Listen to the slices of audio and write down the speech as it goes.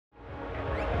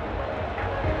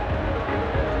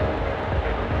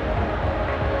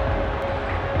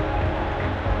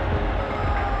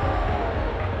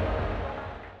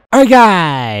Alright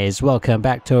guys, welcome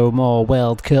back to more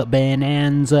World Cup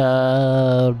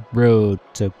Bonanza Road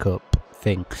to Cup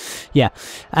thing. Yeah,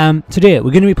 today we're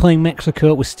going to be playing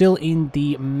Mexico. We're still in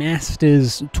the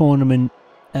Masters tournament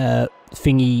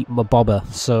thingy bobber.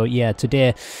 So yeah,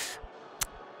 today,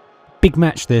 big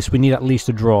match this. We need at least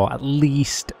a draw. At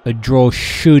least a draw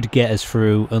should get us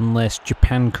through unless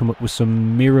Japan come up with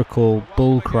some miracle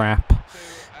bullcrap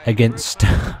against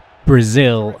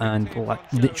Brazil and like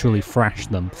literally thrash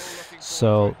them.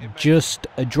 So just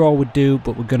a draw would do,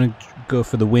 but we're gonna go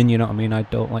for the win, you know what I mean? I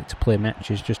don't like to play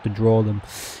matches just to draw them,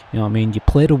 you know what I mean? You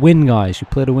play to win, guys. You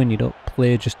play to win. You don't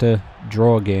play just to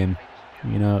draw a game,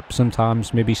 you know.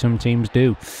 Sometimes maybe some teams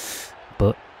do,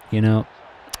 but you know,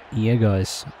 yeah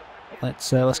guys,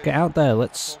 let's get out there.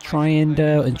 Let's try and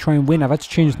win. I've had to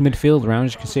change the midfield around.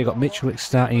 As you can see, I got Mitrovic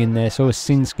starting in there. So is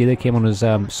Sinski. They came on as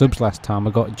subs last time.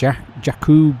 I got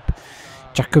Jakub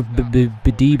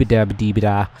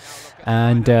Badibida,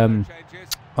 and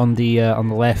on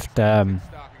the left,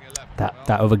 that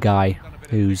other guy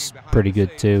who's pretty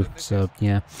good too. So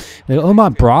yeah, they got, oh my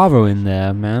Bravo in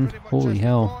there, man. Holy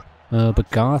hell,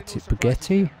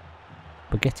 Baghetti.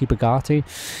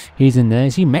 He's in there.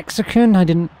 Is he Mexican? I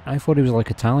thought he was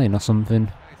like Italian or something.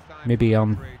 Maybe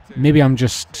I'm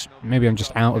just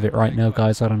out of it right now,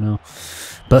 guys. I don't know.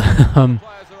 But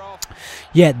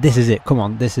yeah, this is it. Come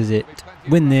on, this is it.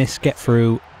 Win this, get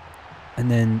through,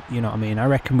 and then you know what I mean. I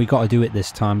reckon we got to do it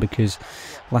this time because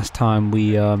last time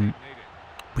it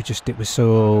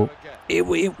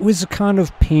was kind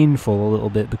of painful a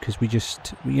little bit because we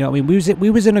just, you know what I mean,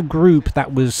 we was in a group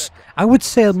that was, I would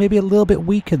say, maybe a little bit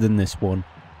weaker than this one.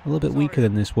 A little bit weaker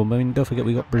than this one. I mean, don't forget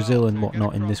we got Brazil and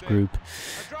whatnot in this group.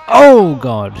 Oh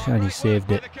god, and he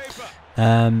saved it.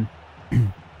 And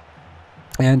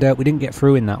we didn't get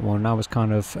through in that one. I was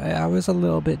a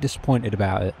little bit disappointed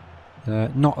about it.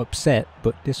 Not upset,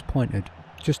 but disappointed.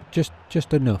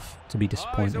 Just enough to be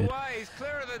disappointed.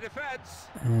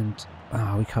 And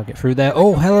we can't get through there.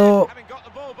 Oh, hello.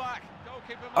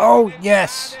 Oh,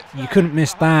 yes. You couldn't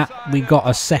miss that. We got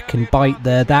a second bite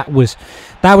there. That was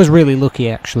really lucky,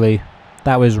 actually.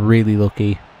 That was really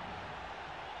lucky.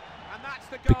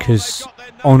 Because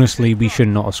honestly, we should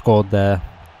not have scored there.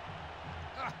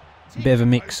 Bit of a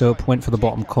mix-up. Went for the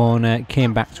bottom corner.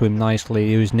 Came back to him nicely.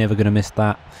 He was never going to miss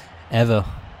that ever.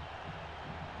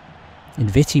 And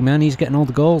Vitti, man, he's getting all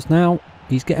the goals now.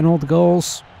 He's getting all the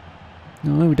goals.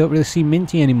 No, we don't really see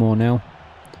Minty anymore now.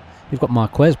 We've got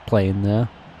Marquez playing there.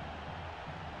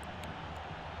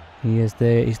 He's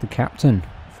the captain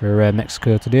for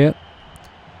Mexico today.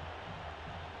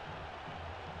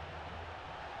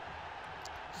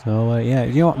 So yeah,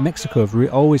 you know what? Mexico have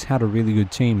always had a really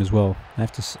good team as well. I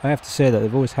have to say that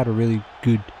they've always had a really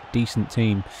good, decent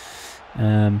team. You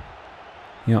know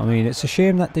what I mean? It's a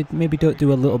shame that they maybe don't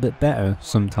do a little bit better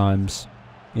sometimes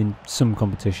in some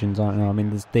competitions. I don't know. I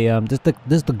mean,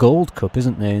 there's the Gold Cup,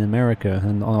 isn't there, in America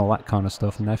and all that kind of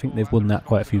stuff, and I think they've won that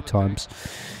quite a few times,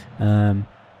 and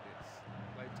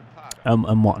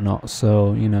whatnot.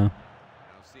 So you know,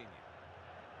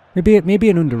 maybe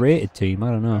an underrated team.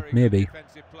 I don't know. Maybe.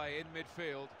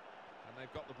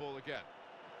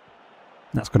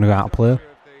 That's going to go out of play.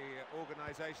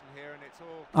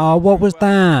 Oh, what was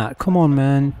that? Come on,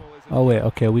 man. Oh, wait.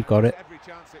 Okay, we've got it.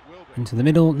 Into the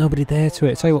middle. Nobody there to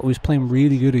it. I tell you what, we was playing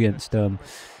really good against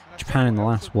Japan in the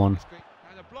last one.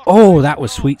 Oh, that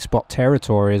was sweet spot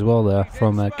territory as well there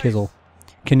from Shizzle.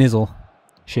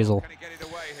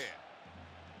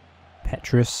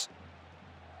 Petrus.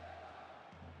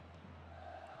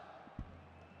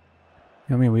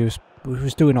 I mean, we was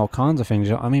doing all kinds of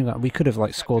things. I mean, we could have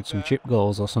like scored some chip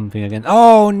goals or something again.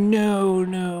 Oh no!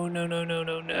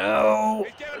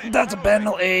 That's a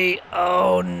penalty.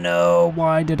 Oh no!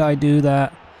 Why did I do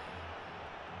that?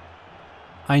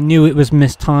 I knew it was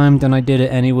mistimed and I did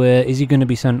it anyway. Is he going to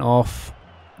be sent off?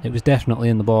 It was definitely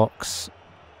in the box.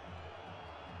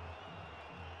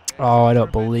 Oh, I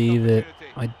don't believe it.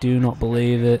 I do not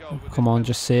believe it. Come on,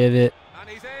 just save it.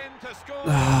 Oh,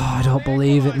 I don't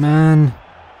believe it, man.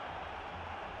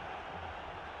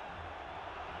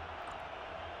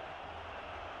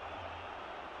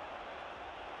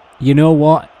 You know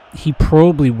what? He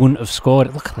probably wouldn't have scored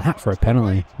it. Look at that for a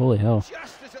penalty. Holy hell.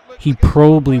 He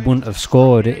probably wouldn't have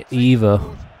scored it either.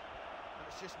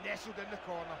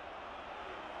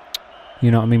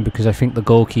 You know what I mean? Because I think the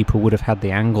goalkeeper would have had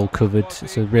the angle covered.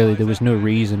 So really there was no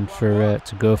reason for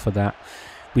to go for that.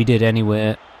 We did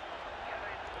anyway.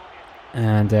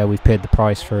 And we've paid the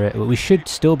price for it. But we should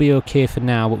still be okay for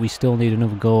now, but we still need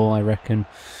another goal, I reckon.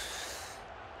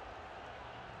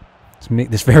 To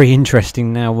make this very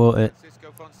interesting now, won't it?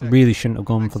 Really shouldn't have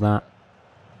gone for that.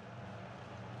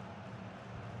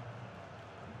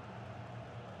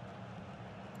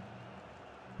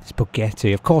 It's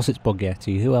Bugatti. Of course it's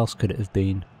Bugatti. Who else could it have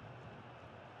been?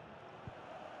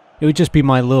 It would just be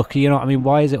my luck, you know what I mean?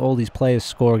 Why is it all these players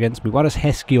score against me? Why does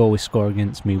Heskey always score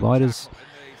against me? Why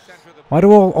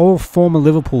do all former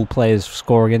Liverpool players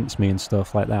score against me and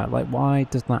stuff like that? Like, why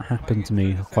does that happen to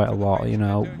me quite a lot, you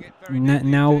know?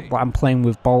 Now I'm playing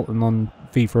with Bolton on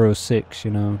FIFA 06, you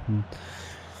know? And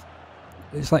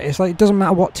it's like it doesn't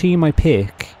matter what team I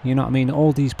pick, you know what I mean?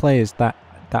 All these players that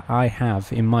I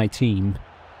have in my team,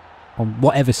 on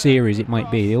whatever series it might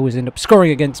be, they always end up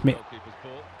scoring against me.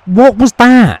 What was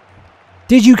that?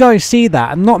 Did you guys see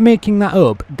that? I'm not making that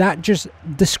up.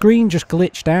 The screen just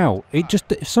glitched out.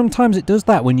 Sometimes it does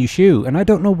that when you shoot, and I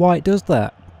don't know why it does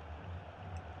that.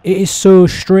 It is so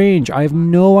strange. I have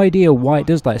no idea why it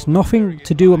does that. It's nothing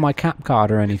to do with my cap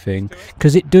card or anything,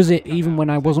 because it does it even when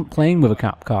I wasn't playing with a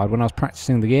cap card, when I was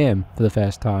practicing the game for the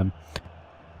first time.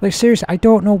 Like, seriously, I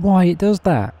don't know why it does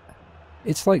that.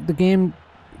 It's like the game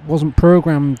wasn't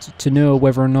programmed to know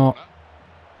whether or not,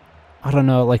 I don't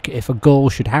know, like if a goal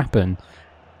should happen.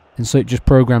 And so it just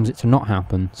programs it to not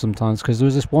happen sometimes. Because there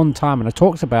was this one time, and I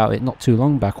talked about it not too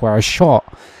long back, where I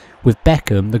shot with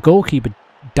Beckham. The goalkeeper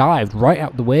dived right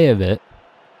out the way of it.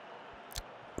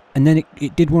 And then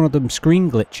it did one of them screen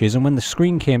glitches. And when the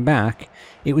screen came back,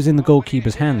 it was in the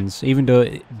goalkeeper's hands. Even though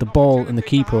the ball and the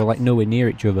keeper were like nowhere near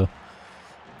each other.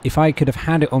 If I could have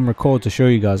had it on record to show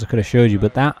you guys, I could have showed you.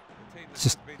 But that,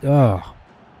 just, oh.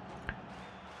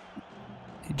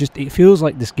 It feels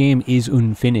like this game is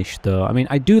unfinished, though. I mean,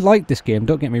 I do like this game,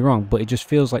 don't get me wrong, but it just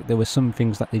feels like there were some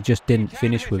things that they just didn't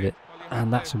finish with it.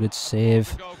 And that's a good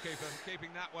save. You know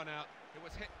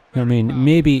what I mean?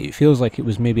 Maybe it feels like it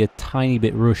was maybe a tiny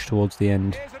bit rushed towards the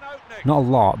end. Not a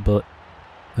lot, but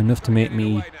enough to make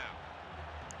me,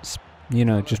 you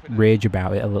know, just rage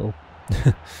about it a little.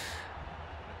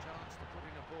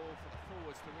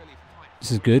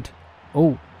 This is good.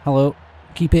 Oh, hello.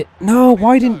 Keep it. No,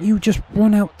 why didn't you just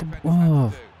run out the...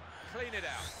 Oh.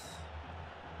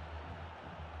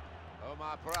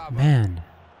 Man,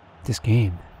 this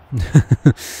game. And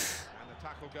the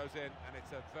tackle goes in, and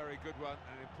it's a very good one,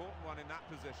 and an important one in that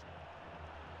position.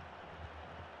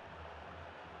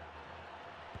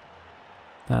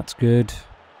 That's good.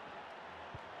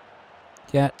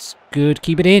 That's good.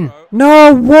 Keep it in.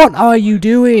 No, what are you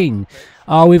doing?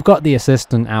 Oh, we've got the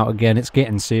assistant out again. It's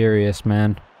getting serious,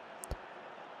 man.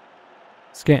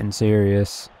 It's getting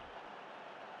serious.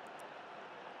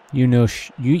 You know,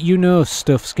 you know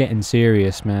stuff's getting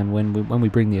serious, man. When we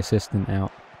bring the assistant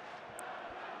out.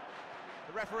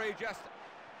 The referee just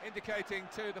indicating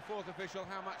to the fourth official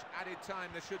how much added time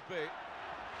there should be.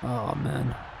 Oh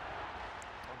man.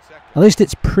 At least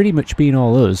it's pretty much been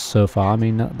all us so far. I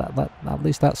mean, at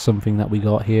least that's something that we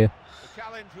got here. The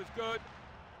challenge was good,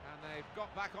 and they've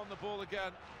got back on the ball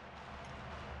again.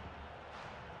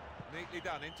 Neatly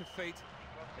done into feet.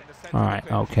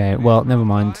 Alright, okay, well, never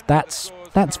mind. That's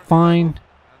fine.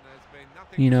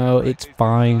 You know, it's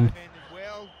fine.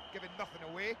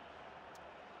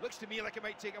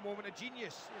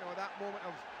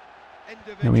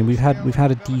 I mean, we've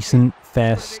had a decent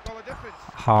first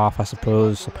half, I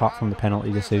suppose, apart from the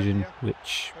penalty decision,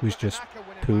 which was just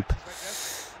poop.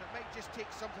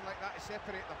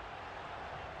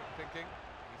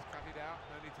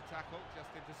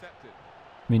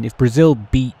 I mean, if Brazil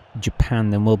beat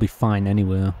Japan, then we'll be fine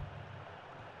anyway.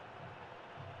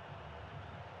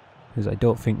 Because I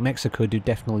don't think Mexico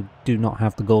definitely do not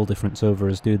have the goal difference over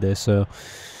us, do they? So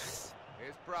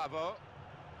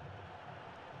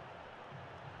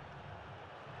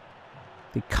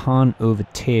they can't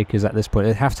overtake us at this point.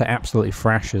 They have to absolutely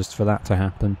thrash us for that to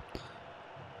happen.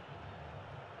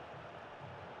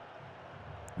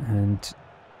 And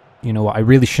you know what? I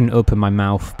really shouldn't open my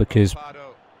mouth because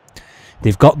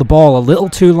they've got the ball a little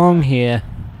too long here.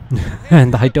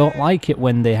 And I don't like it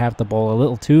when they have the ball a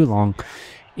little too long.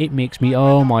 It makes me,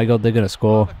 oh my god, they're going to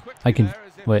score. I can,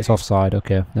 wait, it's offside.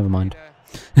 Okay, never mind.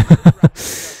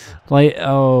 Like,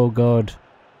 oh god.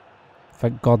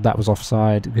 Thank god that was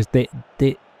offside. Because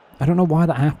I don't know why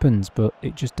that happens, but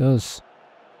it just does.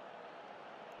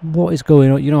 What is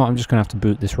going on? You know what, I'm just going to have to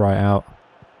boot this right out.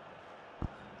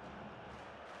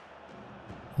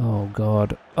 Oh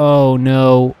god. Oh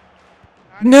no.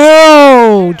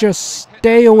 No! Just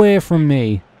stay away from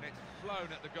me.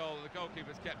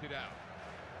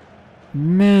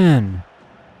 Man.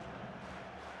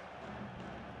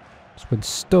 It's when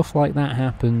stuff like that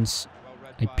happens,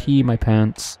 I pee my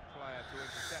pants.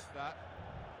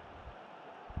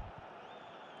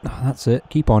 Oh, that's it.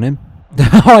 Keep on him.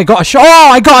 Oh, I got a shot. Oh,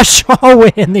 I got a shot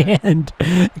away in the end.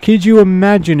 Could you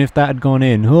imagine if that had gone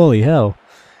in? Holy hell.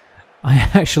 I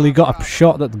actually got a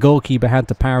shot that the goalkeeper had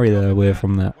to parry there away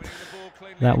from that.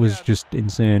 That was just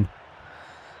insane.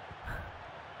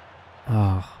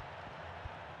 Oh.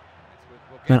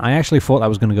 Man, I actually thought that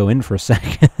was going to go in for a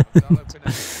second.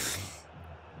 That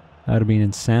would have been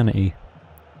insanity.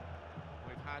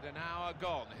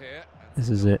 This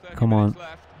is it. Come on.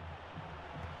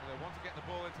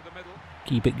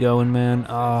 Keep it going, man.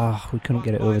 Ah, we couldn't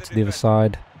get it over to the other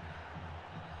side.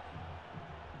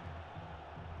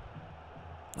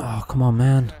 Oh, come on,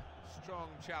 man.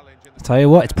 I tell you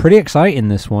what, it's pretty exciting,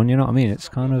 this one, you know what I mean? It's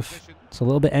kind of, it's a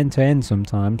little bit end-to-end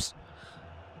sometimes.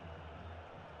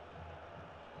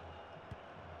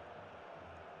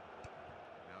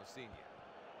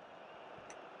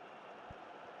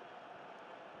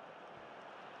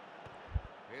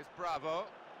 Here's Bravo.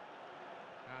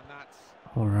 And that's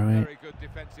all right. Very good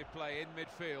defensive play in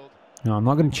midfield. No, I'm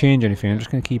not going to change anything. I'm just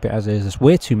going to keep it as is. There's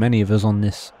way too many of us on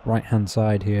this right-hand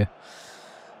side here.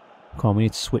 Come on, we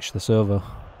need to switch this over.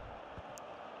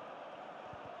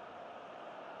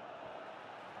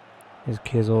 Here's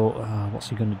Kizzle. What's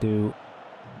he going to do?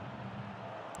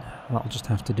 That'll just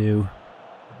have to do.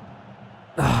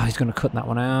 He's going to cut that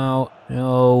one out.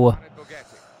 No.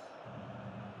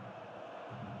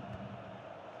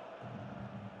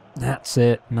 That's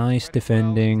it. Nice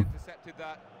defending.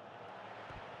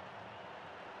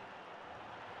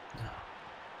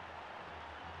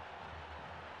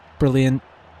 Brilliant.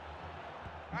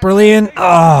 Brilliant.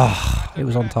 Ah, it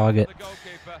was on target.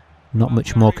 Not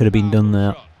much more could have been done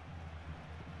there.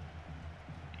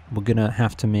 We're going to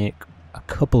have to make a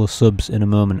couple of subs in a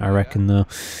moment, I reckon, though.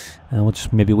 We'll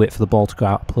just maybe wait for the ball to go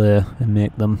out of play and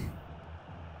make them.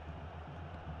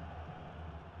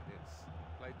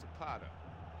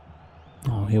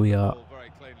 Oh, here we are.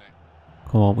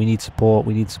 Come on, we need support,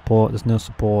 we need support. There's no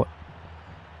support.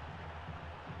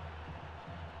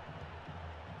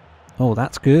 Oh,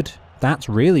 that's good. That's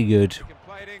really good.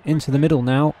 Into the middle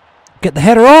now. Get the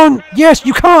header on! Yes,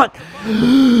 you can't!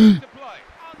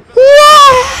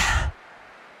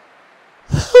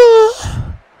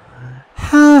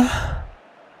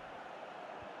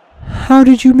 How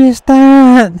did you miss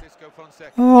that?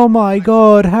 Oh my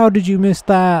god, how did you miss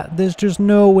that? There's just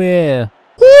nowhere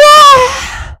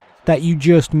that you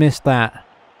just missed that.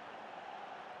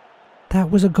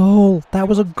 That was a goal. That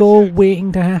was a goal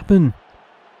waiting to happen.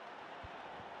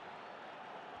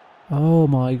 Oh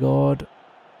my god.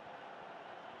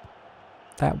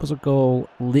 That was a goal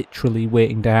literally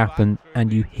waiting to happen,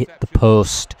 and you hit the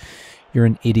post. You're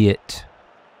an idiot.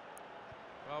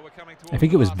 I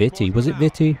think it was Vitti. Was it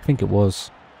Vitti? I think it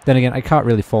was. Then again, I can't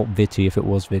really fault Vitti if it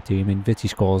was Vitti. I mean, Vitti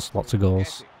scores lots of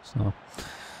goals. So,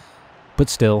 but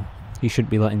still, he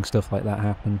shouldn't be letting stuff like that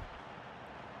happen.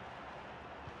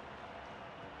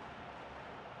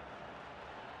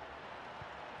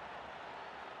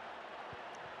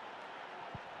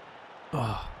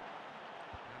 Oh.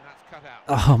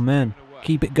 Oh man,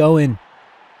 keep it going.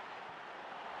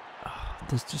 Oh,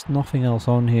 there's just nothing else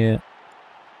on here.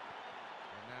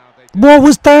 What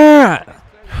was that?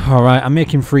 Alright, I'm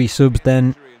making 3 subs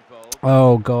then.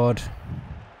 Oh god.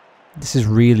 This is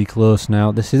really close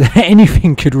now. This is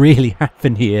anything could really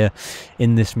happen here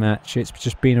in this match. It's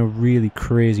just been a really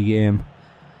crazy game.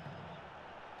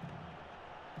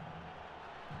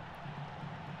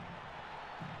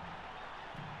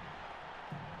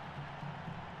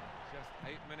 Just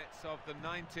 8 minutes of the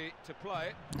 90 to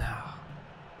play.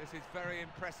 This is very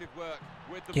impressive work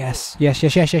with the yes, ball.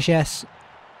 Yes.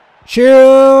 Shoot!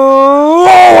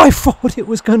 Oh, I thought it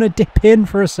was going to dip in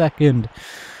for a second.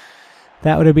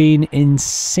 That would have been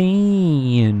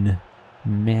insane,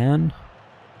 man.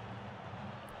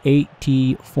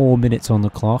 84 minutes on the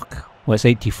clock. Well, it's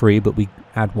 83, but we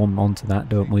add 1 onto that,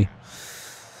 don't we?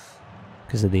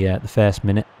 Because of the first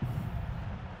minute. And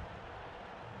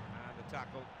the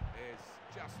tackle is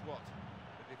just what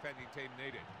the defending team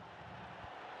needed.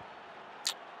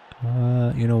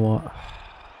 You know what?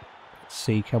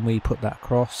 See, can we put that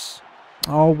across?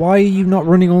 Oh, why are you not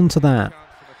running onto that?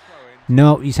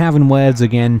 No, he's having words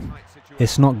again.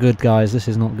 It's not good, guys. This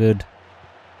is not good.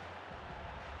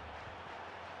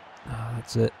 Oh,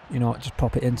 that's it. You know what? Just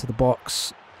pop it into the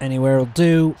box. Anywhere will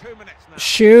do.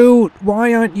 Shoot!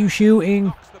 Why aren't you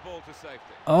shooting?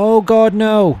 Oh, God,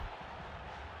 no.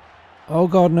 Oh,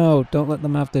 God, no. Don't let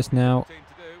them have this now.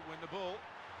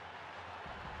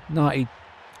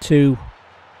 92.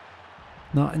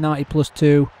 90 plus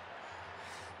 2.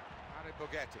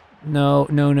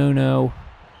 No.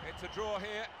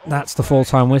 That's the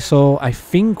full-time whistle. I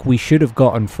think we should have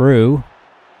gotten through.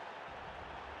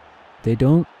 They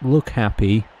don't look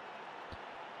happy.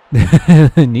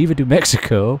 Neither do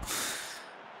Mexico.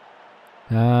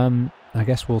 I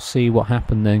guess we'll see what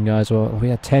happened then, guys. Well, we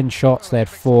had 10 shots, they had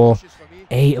 4,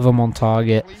 8 of them on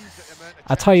target.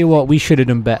 I tell you what, we should have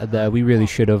done better there. We really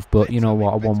should have, but you know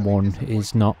what, a 1-1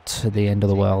 is not the end of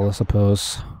the world, I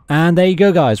suppose. And there you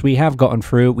go, guys. We have gotten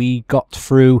through. We got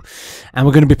through, and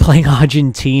we're going to be playing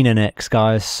Argentina next,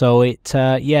 guys. So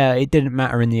yeah, it didn't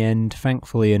matter in the end,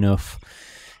 thankfully enough.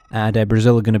 And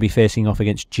Brazil are going to be facing off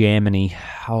against Germany.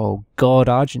 Oh God,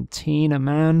 Argentina,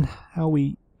 man, how are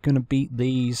we going to beat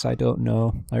these? I don't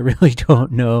know. I really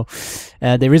don't know.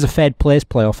 There is a third place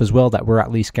playoff as well that we're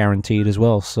at least guaranteed as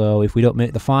well. So if we don't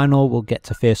make the final, we'll get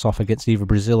to face off against either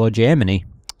Brazil or Germany.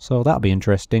 So that'll be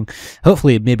interesting.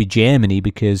 Hopefully maybe Germany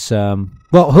because,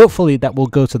 well, hopefully that will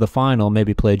go to the final,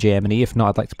 maybe play Germany. If not,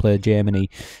 I'd like to play Germany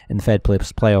in the third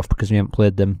place playoff because we haven't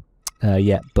played them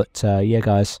yet. But yeah,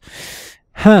 guys.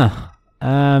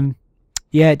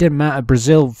 Yeah, it didn't matter.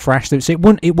 Brazil thrashed it. So it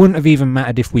wouldn't have even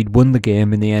mattered if we'd won the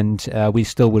game in the end. We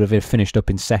still would have finished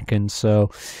up in second. So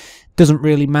doesn't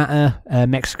really matter.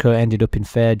 Mexico ended up in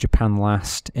third, Japan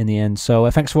last in the end.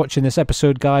 So thanks for watching this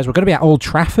episode, guys. We're going to be at Old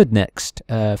Trafford next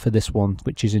for this one,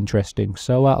 which is interesting.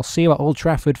 So I'll see you at Old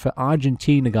Trafford for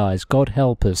Argentina, guys. God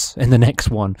help us in the next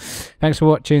one. Thanks for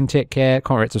watching. Take care.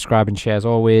 Comment, rate, subscribe, and share as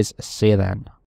always. See you then.